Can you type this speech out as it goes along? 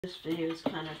This video is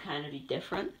kind of be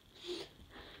different.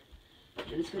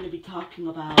 And it's going to be talking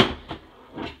about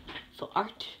the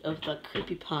art of the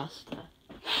creepypasta.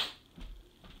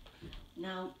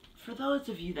 Now, for those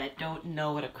of you that don't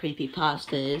know what a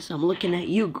creepypasta is, I'm looking at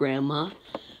you, Grandma,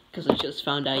 because I just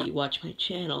found out you watch my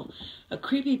channel. A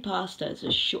creepypasta is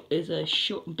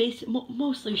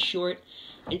mostly short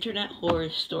internet horror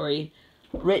story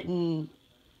written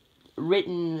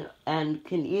and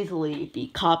can easily be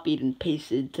copied and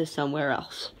pasted to somewhere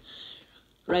else,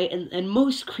 right? And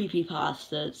most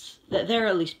creepypastas, they're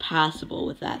at least passable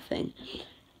with that thing.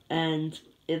 And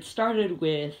it started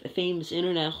with a famous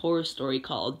internet horror story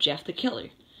called Jeff the Killer.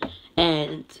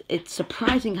 And it's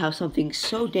surprising how something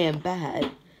so damn bad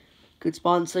could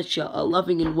spawn such a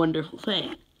loving and wonderful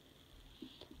thing.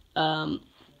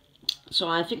 So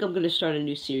I think I'm going to start a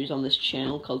new series on this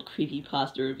channel called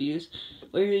Creepypasta Reviews,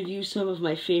 where I review some of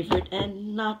my favorite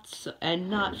and not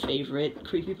favorite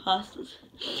creepypastas.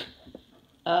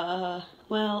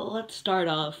 Well, let's start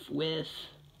off with,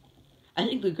 I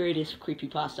think, the greatest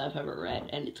creepypasta I've ever read,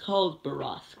 and it's called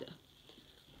Borrasca.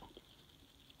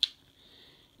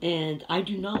 And I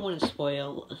do not want to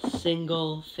spoil a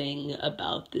single thing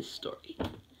about this story.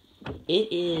 It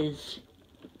is,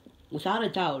 without a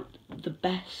doubt, the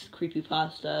best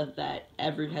creepypasta that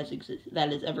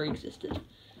has ever existed.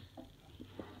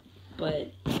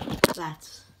 But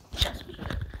that's just me.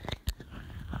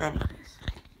 Anyways.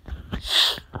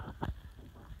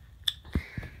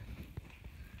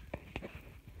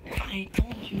 If I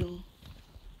told you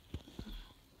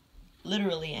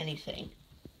literally anything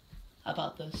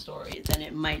about those stories, then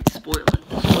it might spoil it.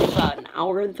 The story's about an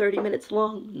hour and 30 minutes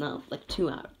long. No, like 2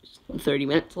 hours and 30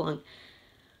 minutes long.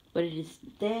 But it is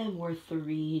damn worth the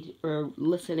read or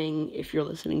listening if you're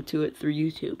listening to it through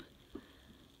YouTube.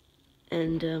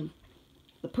 And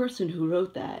the person who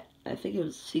wrote that, I think it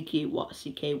was C.K.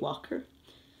 Walker,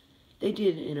 they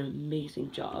did an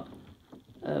amazing job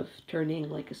of turning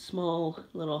like a small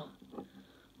little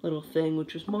thing,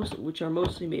 which are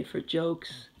mostly made for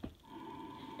jokes,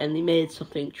 and they made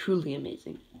something truly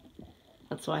amazing.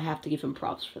 And so I have to give him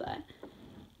props for that.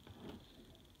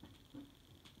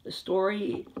 The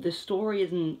story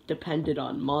isn't dependent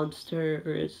on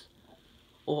monsters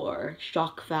or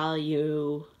shock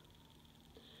value,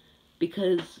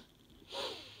 because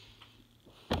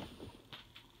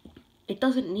it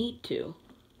doesn't need to.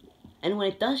 And when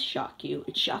it does shock you,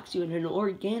 it shocks you in an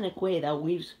organic way that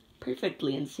weaves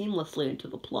perfectly and seamlessly into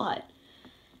the plot,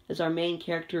 as our main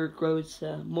character grows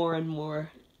more and more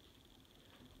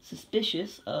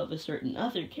suspicious of a certain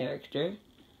other character,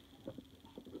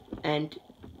 and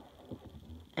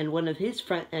when one of his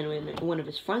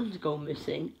friends go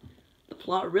missing, the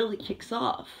plot really kicks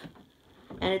off.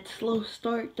 And its slow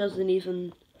start doesn't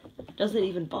even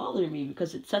bother me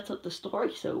because it sets up the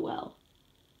story so well.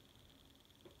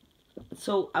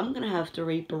 So I'm gonna have to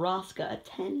rate Borrasca a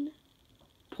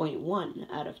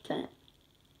 10.1 out of 10.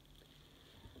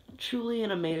 Truly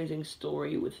an amazing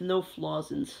story with no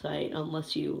flaws in sight,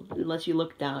 unless you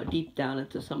look deep down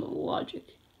into some of the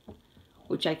logic,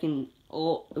 which I can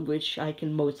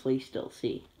mostly still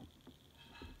see.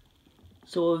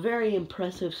 So a very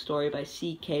impressive story by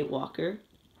C.K. Walker.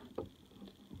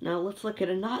 Now let's look at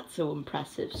a not so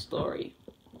impressive story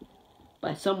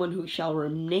by someone who shall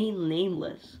remain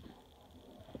nameless.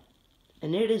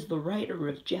 And it is the writer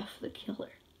of Jeff the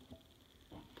Killer.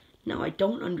 Now I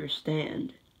don't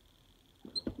understand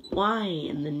why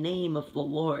in the name of the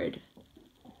Lord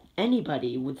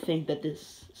anybody would think that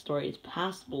this story is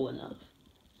passable enough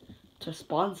to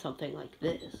spawn something like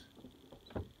this.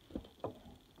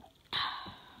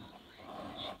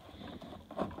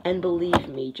 And believe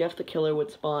me, Jeff the Killer would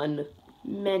spawn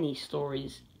many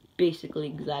stories basically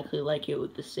exactly like it,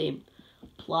 with the same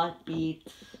plot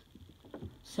beats,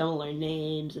 similar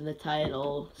names in the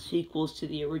title, sequels to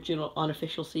the original,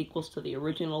 unofficial sequels to the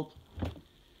original.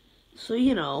 So,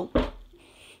 you know,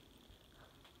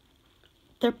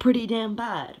 they're pretty damn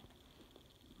bad.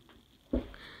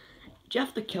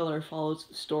 Jeff the Killer follows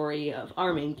the story of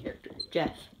our main character,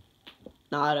 Jeff.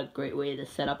 Not a great way to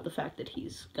set up the fact that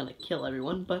he's gonna kill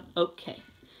everyone, but okay.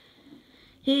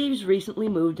 He's recently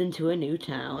moved into a new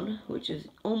town, which is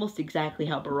almost exactly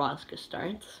how Borrasca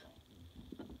starts.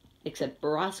 Except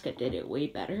Borrasca did it way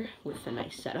better, with a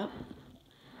nice setup.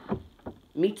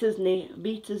 Meets his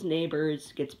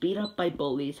neighbors, gets beat up by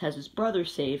bullies, has his brother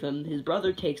save him, his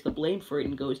brother takes the blame for it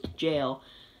and goes to jail,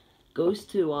 goes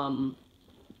to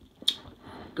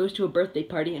a birthday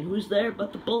party, and who's there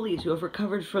but the bullies, who have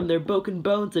recovered from their broken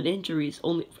bones and injuries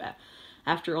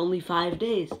after only 5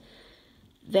 days.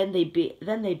 Then they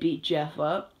beat Jeff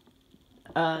up,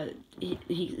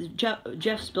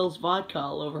 Jeff spills vodka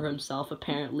all over himself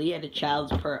apparently at a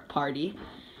child's party,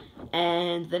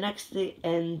 and the next day,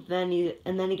 and then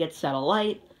he gets set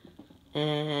alight,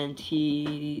 and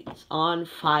he's on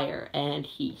fire, and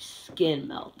he skin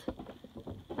melt,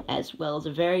 as well as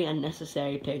a very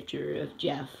unnecessary picture of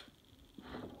Jeff.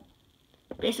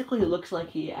 Basically, it looks like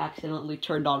he accidentally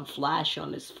turned on Flash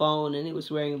on his phone, and he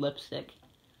was wearing lipstick.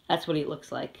 That's what he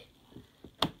looks like.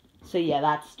 So yeah,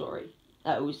 that story.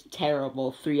 That was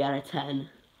terrible. 3 out of 10.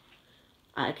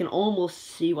 I can almost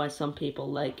see why some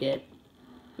people like it.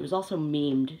 It was also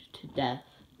memed to death.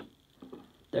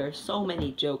 There are so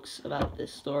many jokes about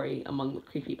this story among the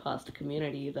creepypasta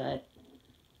community that,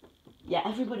 yeah,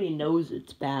 everybody knows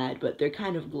it's bad, but they're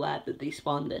kind of glad that they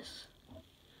spawned this.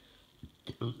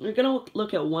 We're gonna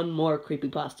look at one more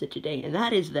creepypasta today, and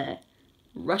that is the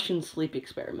Russian sleep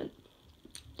experiment.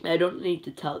 I don't need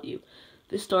to tell you.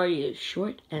 This story is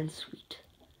short and sweet.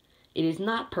 It is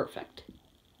not perfect,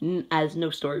 as no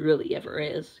story really ever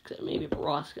is, except maybe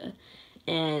Borowska.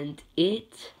 And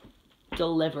it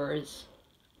delivers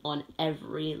on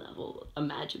every level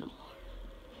imaginable.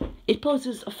 It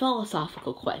poses a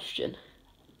philosophical question.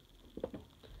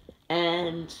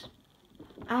 And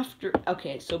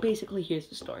okay, so basically here's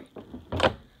the story.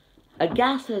 A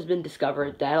gas has been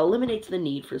discovered that eliminates the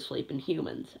need for sleep in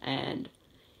humans, and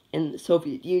in the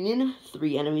Soviet Union,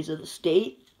 3 enemies of the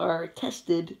state are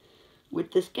tested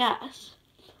with this gas.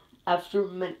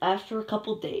 After a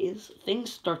couple days,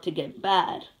 things start to get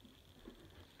bad.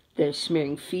 They're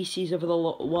smearing feces over the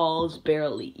walls,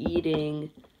 barely eating,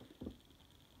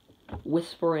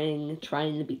 whispering,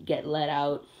 trying to get let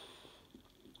out.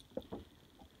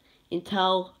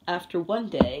 Until, after one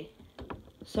day,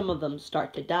 some of them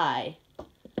start to die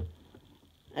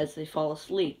as they fall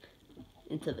asleep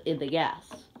in the gas.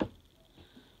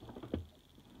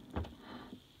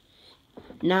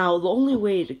 Now, the only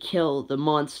way to kill the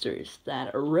monsters that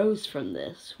arose from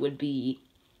this would be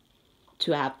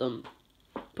to have them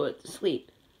put to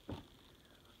sleep.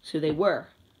 So they were.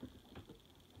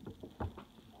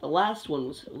 The last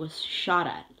one was shot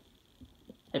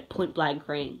at point blank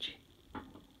range.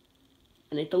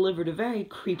 And it delivered a very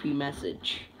creepy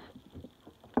message,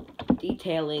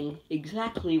 detailing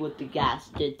exactly what the gas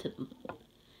did to them.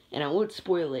 And I won't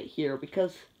spoil it here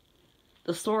because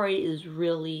the story is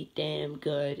really damn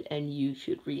good and you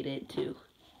should read it too.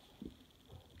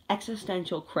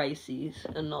 Existential crises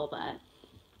and all that.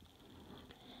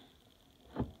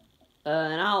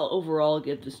 And I'll overall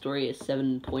give the story a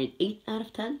 7.8 out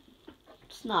of 10.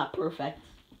 It's not perfect.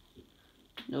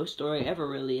 No story ever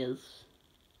really is.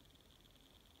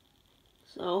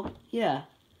 So, yeah.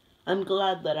 I'm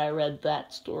glad that I read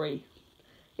that story.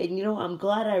 And you know, I'm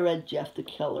glad I read Jeff the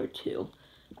Killer too.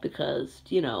 Because,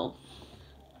 you know,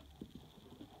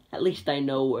 at least I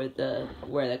know where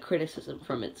the criticism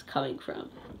from it's coming from.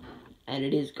 And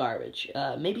it is garbage.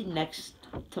 Maybe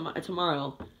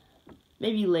tomorrow,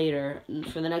 maybe later,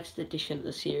 for the next edition of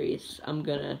the series, I'm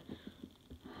gonna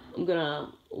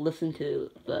listen to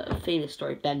the famous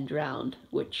story Ben Drowned,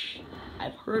 which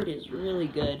I've heard is really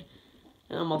good.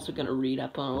 And I'm also gonna read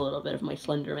up on a little bit of my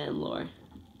Slender Man lore.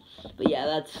 But yeah,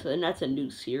 that's a new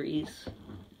series.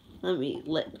 Let me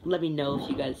know if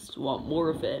you guys want more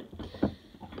of it.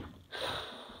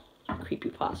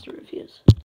 Creepypasta reviews.